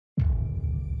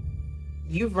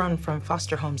You've run from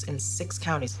foster homes in 6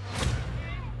 counties.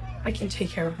 I can take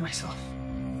care of myself.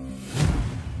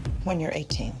 When you're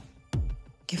 18,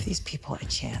 give these people a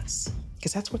chance,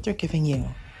 because that's what they're giving you.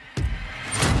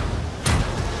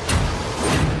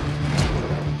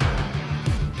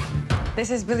 This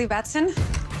is Billy Batson.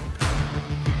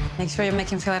 Make sure you make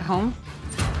him feel at home.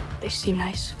 They seem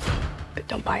nice, but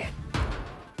don't buy it.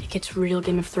 It gets real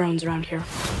Game of Thrones around here.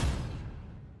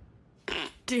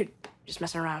 Dude, just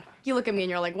messing around. You look at me and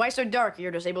you're like, why so dark? You're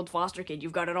a disabled foster kid.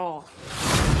 You've got it all.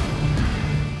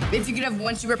 If you could have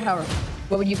one superpower,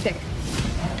 what would you pick?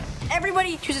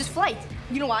 Everybody chooses flight.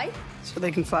 You know why? So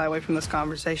they can fly away from this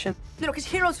conversation? No, because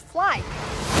heroes fly.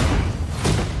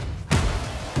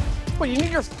 What, you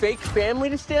need your fake family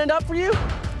to stand up for you?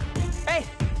 Hey!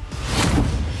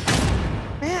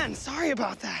 Man, sorry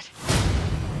about that.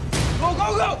 Go,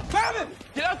 go, go! Grab him!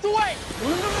 Get out the way!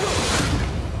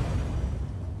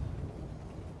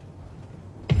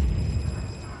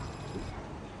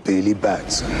 Billy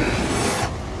Batson,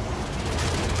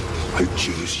 I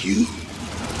choose you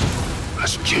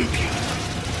as champion.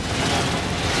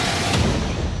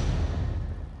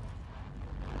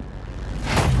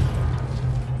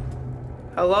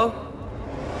 Hello?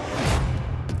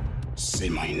 Say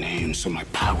my name so my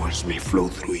powers may flow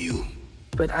through you.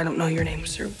 But I don't know your name,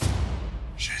 sir.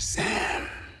 SHAZAM.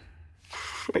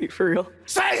 Wait, for real?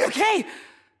 Say, okay!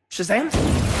 Shazam?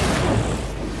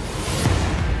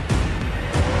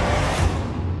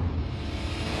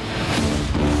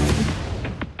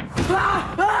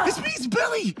 This means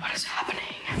Billy! What is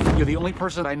happening? You're the only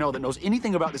person I know that knows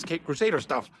anything about this Cape Crusader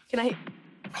stuff. Can I?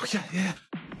 Oh, yeah, yeah.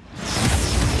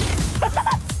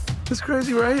 That's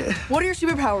crazy, right? What are your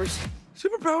superpowers?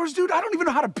 Superpowers, dude? I don't even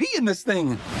know how to pee in this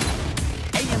thing.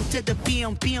 AM to the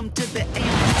PM, PM to the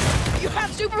AM. You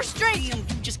have super strength.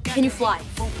 You just got Can you fly?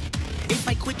 If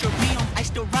I quit your realm, I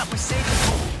still rock Mercedes.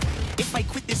 If I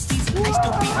quit this season, I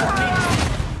still be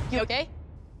your You okay?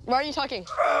 Why are you talking?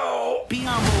 Be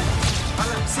on move.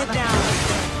 Sit down.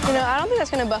 You know, I don't think that's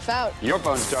gonna buff out. Your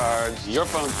phone's charged. Your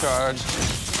phone's charged.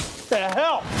 The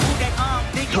hell?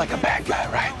 You're like a bad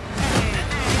guy, right?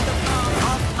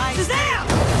 Shazam!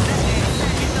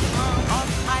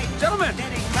 Gentlemen!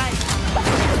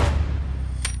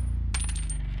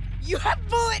 You have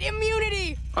bullet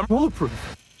immunity. I'm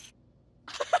bulletproof.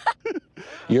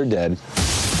 You're dead.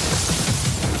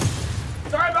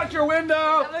 Sorry about your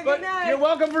window, Have a good but night. you're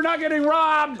welcome for not getting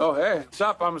robbed. Oh, hey, what's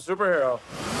up? I'm a superhero.